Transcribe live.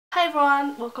Hi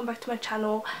everyone, welcome back to my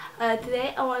channel.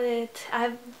 Today I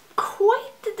have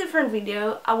quite a different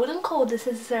video. I wouldn't call this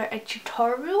necessarily a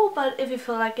tutorial, but if you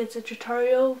feel like it's a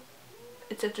tutorial,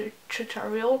 it's a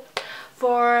tutorial.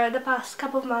 For the past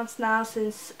couple of months now,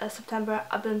 since September,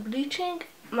 I've been bleaching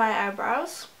my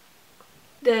eyebrows.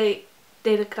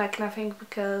 They look like nothing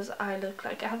because I look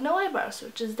like I have no eyebrows,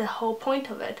 which is the whole point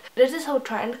of it. There's this whole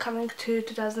trend coming to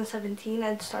 2017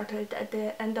 and started at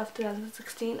the end of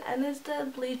 2016, and it's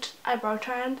the bleached eyebrow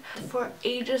trend. For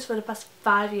ages, for the past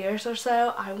 5 years or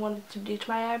so, I wanted to bleach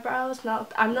my eyebrows.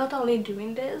 I'm not only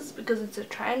doing this because it's a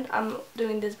trend, I'm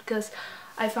doing this because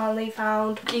I finally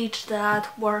found bleach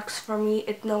that works for me.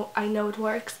 I know it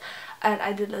works, and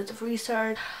I did loads of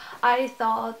research. I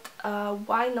thought,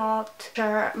 why not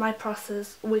share my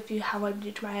process with you, how I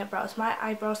bleach my eyebrows. My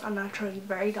eyebrows are naturally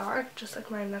very dark, just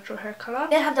like my natural hair color.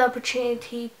 I had the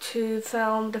opportunity to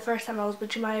film the first time I was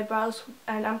bleaching my eyebrows,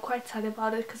 and I'm quite excited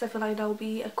about it because I feel like that would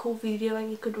be a cool video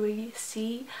and you could really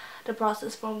see the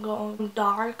process from going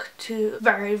dark to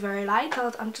very, very light.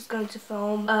 So I'm just going to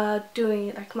film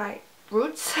doing like my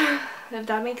roots, if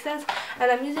that makes sense. And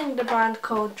I'm using the brand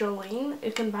called Jolene.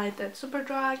 You can buy it at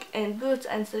Superdrug and Boots,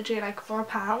 and it's literally like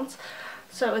 £4,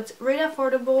 so it's really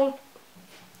affordable.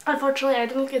 Unfortunately, I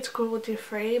don't think it's cruelty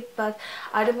free, but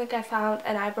I don't think I found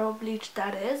an eyebrow bleach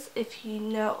that is. If you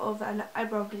know of an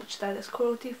eyebrow bleach that is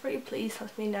cruelty free, please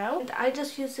let me know. And I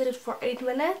just used it for 8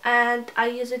 minutes, and I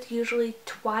use it usually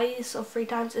twice or 3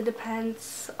 times. It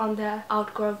depends on the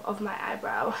outgrowth of my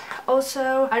eyebrow.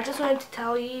 Also, I just wanted to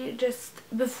tell you, just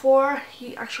before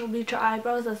you actually bleach your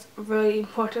eyebrows, that's really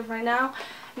important right now,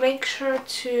 make sure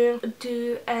to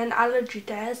do an allergy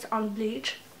test on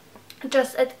bleach.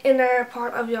 Just at the inner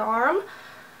part of your arm.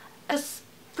 Just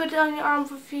put it on your arm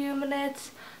for a few minutes,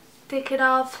 take it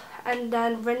off, and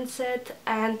then rinse it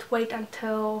and wait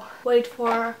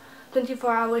for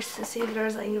 24 hours to see if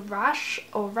there's any rash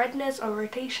or redness or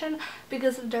irritation,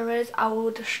 because if there is, I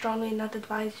would strongly not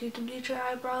advise you to bleach your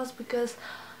eyebrows, because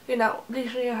you know,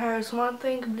 bleaching your hair is one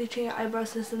thing, bleaching your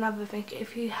eyebrows is another thing.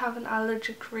 If you have an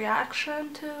allergic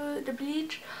reaction to the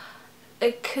bleach,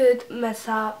 it could mess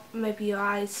up maybe your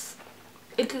eyes.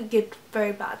 It could get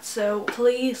very bad, so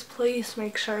please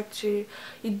make sure you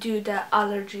do the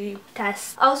allergy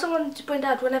test. I also wanted to point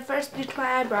out, when I first bleached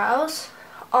my eyebrows,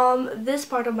 on this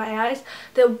part of my eyes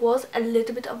there was a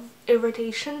little bit of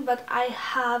irritation, but I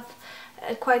have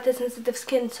quite a sensitive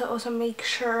skin, so also make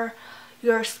sure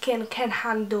your skin can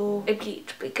handle a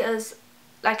bleach, because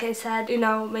like I said, you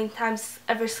know, many times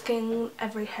every skin,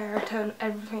 every hair tone,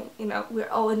 everything, you know, we're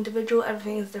all individual,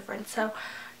 everything is different. So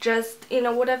just, you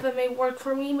know, whatever may work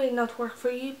for me may not work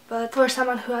for you, but for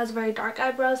someone who has very dark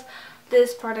eyebrows,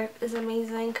 this product is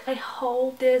amazing. I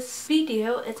hope this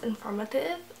video is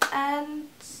informative and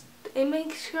it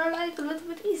makes your life a little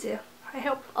bit easier, I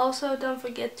hope. Also, don't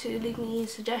forget to leave me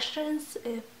suggestions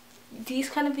if these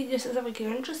kind of videos is something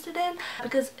you're interested in,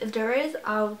 because if there is,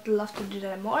 I would love to do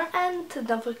that more. And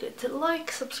don't forget to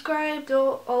like, subscribe, do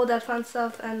all that fun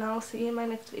stuff, and I'll see you in my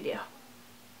next video.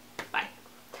 Bye.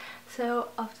 So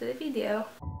after the video.